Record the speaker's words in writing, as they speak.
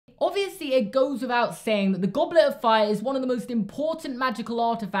Obviously, it goes without saying that the Goblet of Fire is one of the most important magical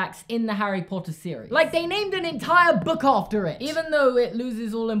artifacts in the Harry Potter series. Like, they named an entire book after it, even though it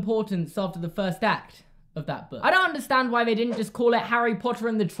loses all importance after the first act of that book. I don't understand why they didn't just call it Harry Potter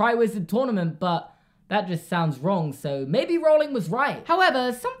and the Triwizard Tournament, but that just sounds wrong, so maybe Rowling was right.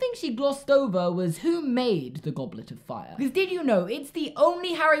 However, something she glossed over was who made the Goblet of Fire. Because did you know, it's the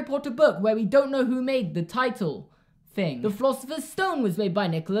only Harry Potter book where we don't know who made the title thing. The Philosopher's Stone was made by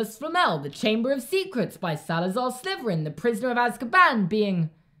Nicholas Flamel, the Chamber of Secrets by Salazar Slytherin, the Prisoner of Azkaban being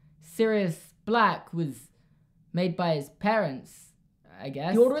Sirius Black was made by his parents, I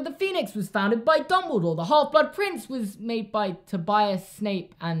guess. The Order of the Phoenix was founded by Dumbledore, the Half-Blood Prince was made by Tobias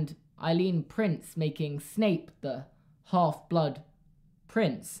Snape and Eileen Prince, making Snape the Half-Blood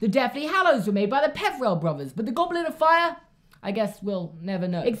Prince. The Deathly Hallows were made by the Peverell brothers, but the Goblet of Fire, I guess we'll never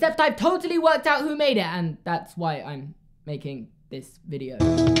know. Except I've totally worked out who made it, and that's why I'm making this video. So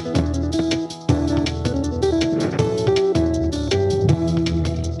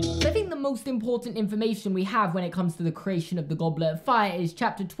I think the most important information we have when it comes to the creation of the Goblet of Fire is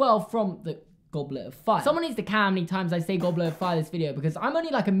chapter 12 from the Goblet of Fire. Someone needs to count how many times I say Goblet of Fire this video, because I'm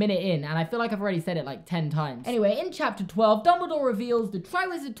only like a minute in and I feel like I've already said it like 10 times. Anyway, in chapter 12, Dumbledore reveals the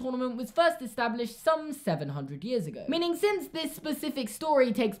Triwizard Tournament was first established some 700 years ago. Meaning since this specific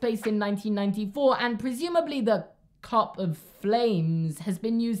story takes place in 1994 and presumably the Cup of Flames has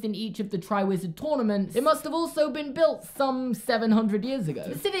been used in each of the Triwizard tournaments, it must have also been built some 700 years ago.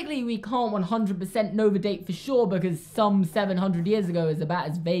 Specifically, we can't 100% know the date for sure because some 700 years ago is about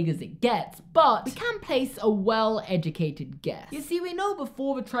as vague as it gets, but we can place a well-educated guess. You see, we know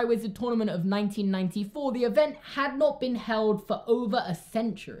before the Triwizard Tournament of 1994, the event had not been held for over a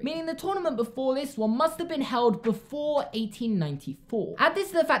century, meaning the tournament before this one must have been held before 1894. Add this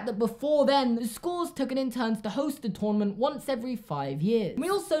to the fact that before then, the schools took it in turns to host the tournament once every 5 years. We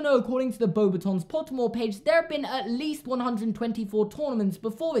also know, according to the Beauxbatons Pottermore page, there have been at least 124 tournaments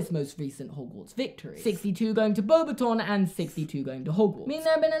before this most recent Hogwarts victory. 62 going to Beauxbaton and 62 going to Hogwarts. Meaning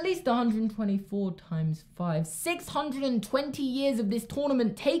there have been at least 124 times 5, 620 years of this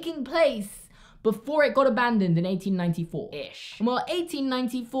tournament taking place before it got abandoned in 1894-ish. Well,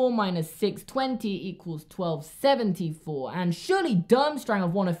 1894 minus 620 equals 1274, and surely Durmstrang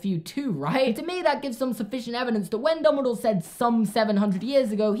have won a few too, right? To me, that gives some sufficient evidence that when Dumbledore said some 700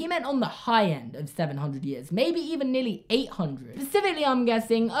 years ago, he meant on the high end of 700 years, maybe even nearly 800. Specifically, I'm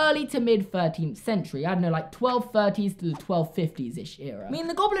guessing early to mid 13th century, I don't know, like 1230s to the 1250s-ish era. I mean,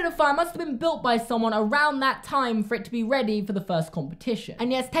 the Goblet of Fire must have been built by someone around that time for it to be ready for the first competition.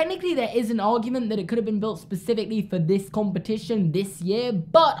 And yes, technically there is an argument that it could have been built specifically for this competition this year,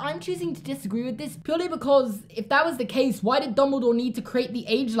 but I'm choosing to disagree with this purely because if that was the case, why did Dumbledore need to create the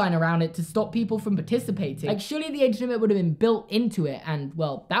age line around it to stop people from participating? Like, surely the age limit would have been built into it, and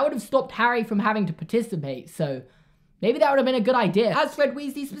well, that would have stopped Harry from having to participate, so maybe that would have been a good idea. As Fred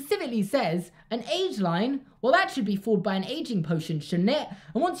Weasley specifically says, an age line? Well, that should be fooled by an aging potion, shouldn't it?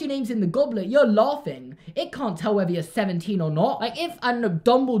 And once your name's in the goblet, you're laughing. It can't tell whether you're 17 or not. Like, if, I don't know,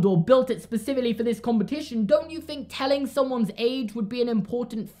 Dumbledore built it specifically for this competition, don't you think telling someone's age would be an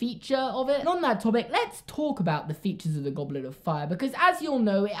important feature of it? And on that topic, let's talk about the features of the Goblet of Fire, because as you'll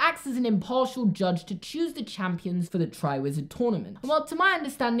know, it acts as an impartial judge to choose the champions for the Triwizard Tournament. And well, to my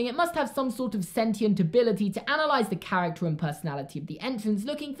understanding, it must have some sort of sentient ability to analyze the character and personality of the entrants,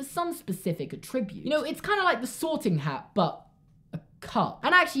 looking for some specific attribute. You know, it's kind of like the Sorting Hat, but a cup.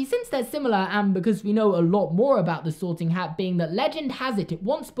 And actually, since they're similar, and because we know a lot more about the Sorting Hat, being that legend has it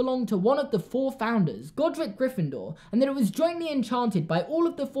once belonged to one of the 4 founders, Godric Gryffindor, and that it was jointly enchanted by all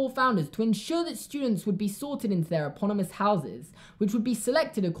of the 4 founders to ensure that students would be sorted into their eponymous houses, which would be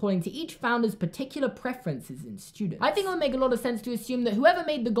selected according to each founder's particular preferences in students. I think it would make a lot of sense to assume that whoever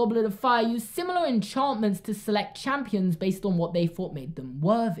made the Goblet of Fire used similar enchantments to select champions based on what they thought made them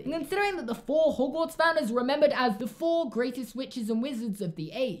worthy. And considering that the 4 Hogwarts founders were remembered as the 4 greatest witches and wizards of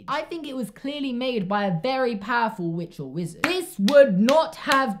the age, I think it was clearly made by a very powerful witch or wizard. This would not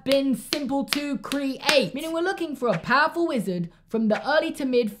have been simple to create, meaning we're looking for a powerful wizard from the early to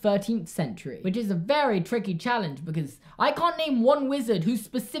mid 13th century, which is a very tricky challenge because I can't name one wizard who's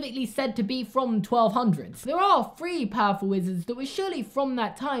specifically said to be from 1200s. There are 3 powerful wizards that were surely from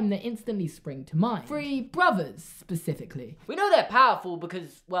that time that instantly spring to mind. 3 brothers, specifically. We know they're powerful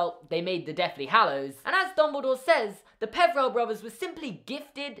because, well, they made the Deathly Hallows, and as Dumbledore says, the Peverell brothers were simply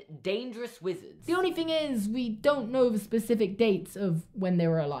gifted, dangerous wizards. The only thing is, we don't know the specific dates of when they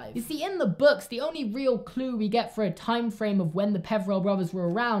were alive. You see, in the books, the only real clue we get for a time frame of when the Peverell brothers were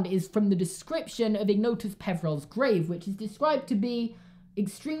around is from the description of Ignotus Peverell's grave, which is described to be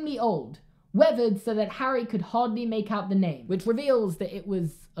extremely old, weathered so that Harry could hardly make out the name, which reveals that it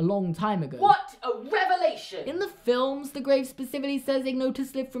was a long time ago. What a revelation! In the films, the grave specifically says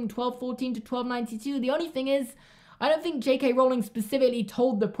Ignotus lived from 1214 to 1292. The only thing is, I don't think J.K. Rowling specifically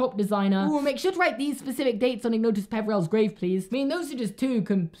told the prop designer, "Ooh, make sure to write these specific dates on Ignotus Peverell's grave, please." I mean, those are just two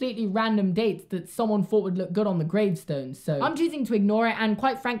completely random dates that someone thought would look good on the gravestone, so I'm choosing to ignore it, and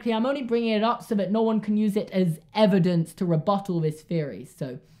quite frankly, I'm only bringing it up so that no one can use it as evidence to rebuttal this theory.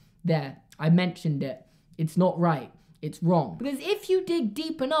 So, there, I mentioned it. It's not right. It's wrong. Because if you dig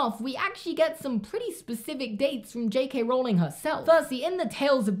deep enough, we actually get some pretty specific dates from J.K. Rowling herself. Firstly, in the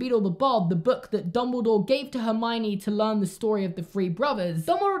Tales of Beedle the Bard, the book that Dumbledore gave to Hermione to learn the story of the three brothers,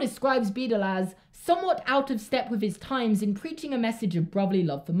 Dumbledore describes Beedle as somewhat out of step with his times in preaching a message of brotherly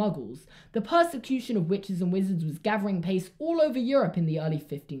love for muggles. The persecution of witches and wizards was gathering pace all over Europe in the early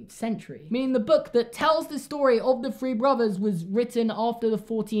 15th century. Meaning the book that tells the story of the three brothers was written after the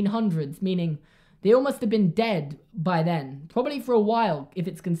 1400s, meaning they all must have been dead by then, probably for a while if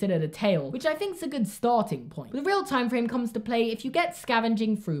it's considered a tale, which I think is a good starting point. But the real time frame comes to play if you get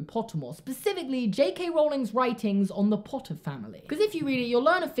scavenging through Pottermore, specifically J.K. Rowling's writings on the Potter family. Because if you read it, you'll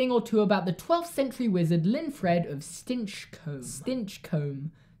learn a thing or two about the 12th century wizard Linfred of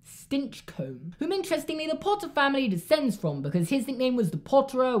Stinchcombe, whom interestingly the Potter family descends from, because his nickname was the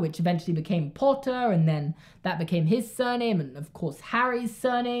Potterer, which eventually became Potter, and then that became his surname, and of course Harry's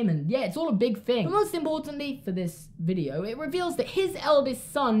surname, and yeah, it's all a big thing. But most importantly for this video, it reveals that his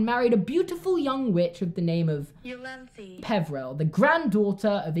eldest son married a beautiful young witch of the name of Iolanthe Peverell, the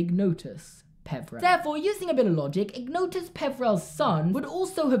granddaughter of Ignotus Peverell. Therefore, using a bit of logic, Ignotus Peverell's son would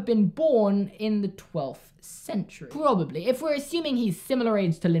also have been born in the 12th century. Probably, if we're assuming he's similar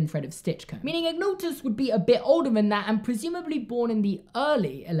age to Linfred of Stinchcombe. Meaning Ignotus would be a bit older than that and presumably born in the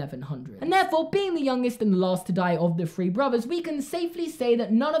early 1100s. And therefore, being the youngest and the last to die of the three brothers, we can safely say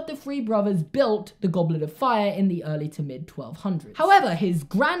that none of the three brothers built the Goblet of Fire in the early to mid 1200s. However, his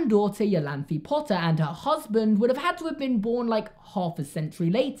granddaughter Iolanthe Potter and her husband would have had to have been born like half a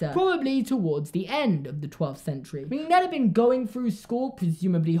century later, probably towards the end of the 12th century. Meaning they'd have been going through school,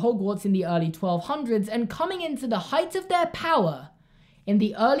 presumably Hogwarts, in the early 1200s and coming into the height of their power in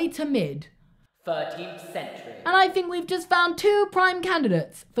the early to mid 13th century. And I think we've just found two prime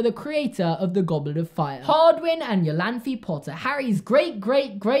candidates for the creator of the Goblet of Fire. Hardwin and Iolanthe Potter, Harry's great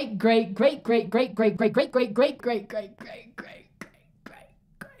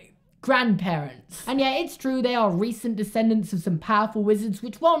grandparents. And yeah, it's true, they are recent descendants of some powerful wizards,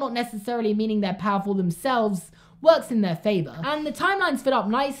 which, while not necessarily meaning they're powerful themselves, works in their favor. And the timelines fit up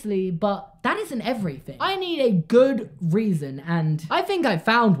nicely, but that isn't everything. I need a good reason, and I think I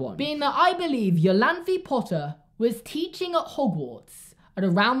found one. Being that I believe Iolanthe Potter was teaching at Hogwarts at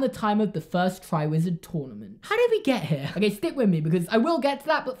around the time of the first Triwizard Tournament. How did we get here? Okay, stick with me because I will get to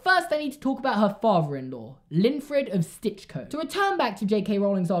that, but first I need to talk about her father-in-law, Linfred of Stinchcombe. To return back to J.K.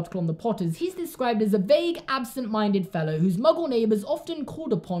 Rowling's article on the Potters, he's described as a vague, absent-minded fellow whose muggle neighbors often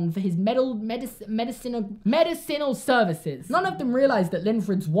called upon for his medicinal services. None of them realized that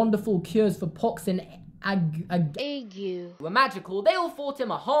Linfred's wonderful cures for pox and ague were magical. They all thought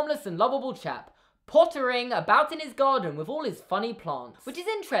him a harmless and lovable chap, pottering about in his garden with all his funny plants. Which is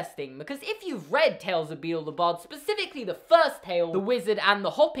interesting, because if you've read Tales of Beedle the Bard, specifically the first tale, The Wizard and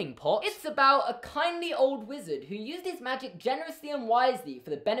the Hopping Pot, it's about a kindly old wizard who used his magic generously and wisely for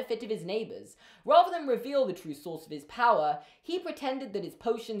the benefit of his neighbors. Rather than reveal the true source of his power, he pretended that his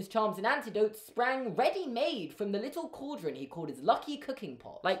potions, charms, and antidotes sprang ready-made from the little cauldron he called his lucky cooking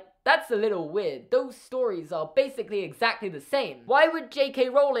pot. Like, that's a little weird. Those stories are basically exactly the same. Why would J.K.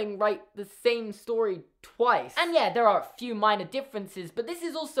 Rowling write the same story twice? And yeah, there are a few minor differences, but this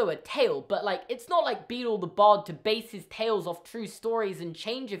is also a tale, but like, it's not like Beedle the Bard to base his tales off true stories and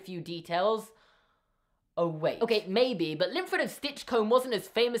change a few details. Oh wait. Okay, maybe, but Linfred of Stinchcombe wasn't as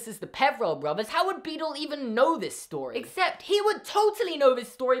famous as the Peverell brothers. How would Beedle even know this story? Except he would totally know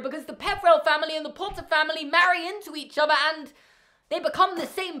this story because the Peverell family and the Potter family marry into each other and they become the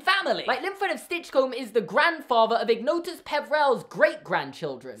same family. Like, Linfred of Stinchcombe is the grandfather of Ignotus Peverell's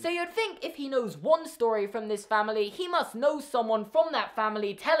great-grandchildren. So you'd think if he knows one story from this family, he must know someone from that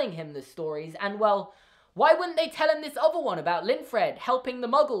family telling him the stories, and well, why wouldn't they tell him this other one about Linfred helping the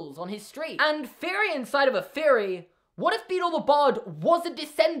muggles on his street? And theory inside of a theory, what if Beedle the Bard was a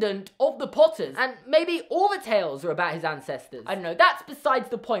descendant of the Potters? And maybe all the tales are about his ancestors? I don't know, that's besides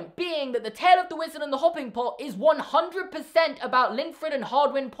the point, being that the tale of the Wizard and the Hopping Pot is 100% about Linfred and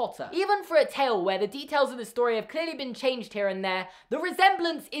Hardwin Potter. Even for a tale where the details of the story have clearly been changed here and there, the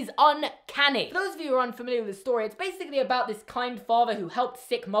resemblance is uncanny. For those of you who are unfamiliar with the story, it's basically about this kind father who helped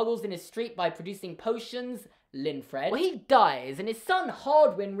sick muggles in his street by producing potions, Linfred. Well, he dies, and his son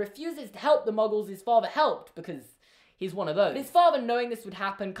Hardwin refuses to help the Muggles his father helped, because he's one of those. But his father, knowing this would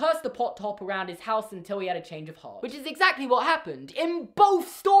happen, cursed the pot top around his house until he had a change of heart. Which is exactly what happened in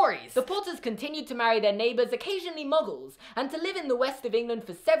both stories. The Potters continued to marry their neighbours, occasionally Muggles, and to live in the west of England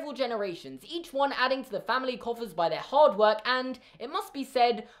for several generations, each one adding to the family coffers by their hard work and, it must be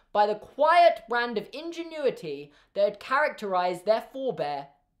said, by the quiet brand of ingenuity that had characterised their forebear,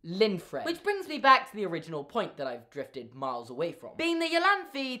 Linfred. Which brings me back to the original point that I've drifted miles away from, being that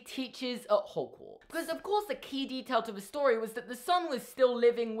Iolanthe teaches at Hogwarts. Because of course a key detail to the story was that the son was still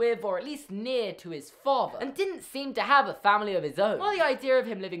living with, or at least near to his father, and didn't seem to have a family of his own. While the idea of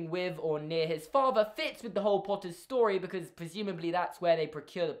him living with or near his father fits with the whole Potter's story, because presumably that's where they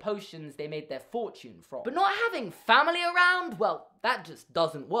procure the potions they made their fortune from. But not having family around, well, that just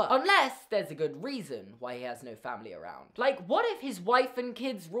doesn't work. Unless there's a good reason why he has no family around. Like, what if his wife and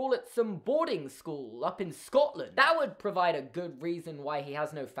kids were all at some boarding school up in Scotland? That would provide a good reason why he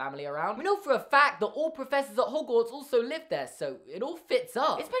has no family around. We know for a fact that all professors at Hogwarts also live there, so it all fits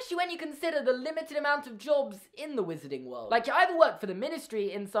up. Especially when you consider the limited amount of jobs in the wizarding world. Like, you either work for the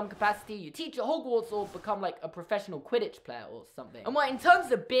ministry in some capacity, you teach at Hogwarts, or become like a professional Quidditch player or something. And in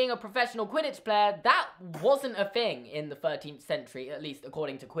terms of being a professional Quidditch player, that wasn't a thing in the 13th century, at least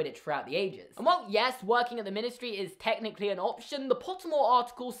according to Quidditch throughout the ages. And while yes, working at the ministry is technically an option, the Pottermore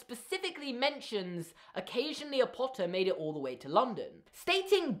article specifically mentions occasionally a Potter made it all the way to London,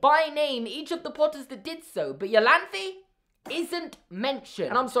 stating by name each of the Potters that did so, but Iolanthe isn't mentioned.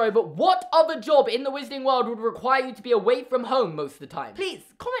 And I'm sorry, but what other job in the wizarding world would require you to be away from home most of the time? Please,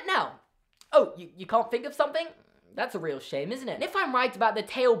 comment now. Oh, you can't think of something? That's a real shame, isn't it? And if I'm right about the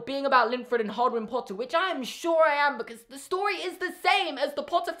tale being about Linfred and Hardwin Potter, which I am sure I am because the story is the same as the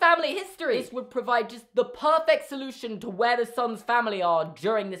Potter family history, this would provide just the perfect solution to where the Son's family are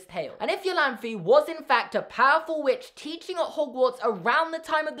during this tale. And if Iolanthe was in fact a powerful witch teaching at Hogwarts around the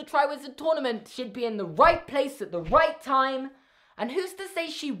time of the Triwizard Tournament, she'd be in the right place at the right time, and who's to say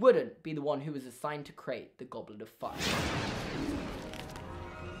she wouldn't be the one who was assigned to create the Goblet of Fire?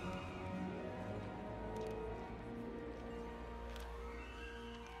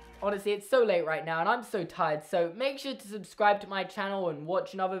 Honestly, it's so late right now and I'm so tired, so make sure to subscribe to my channel and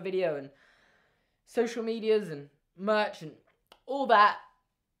watch another video and social medias and merch and all that.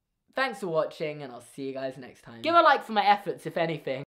 Thanks for watching and I'll see you guys next time. Give a like for my efforts if anything.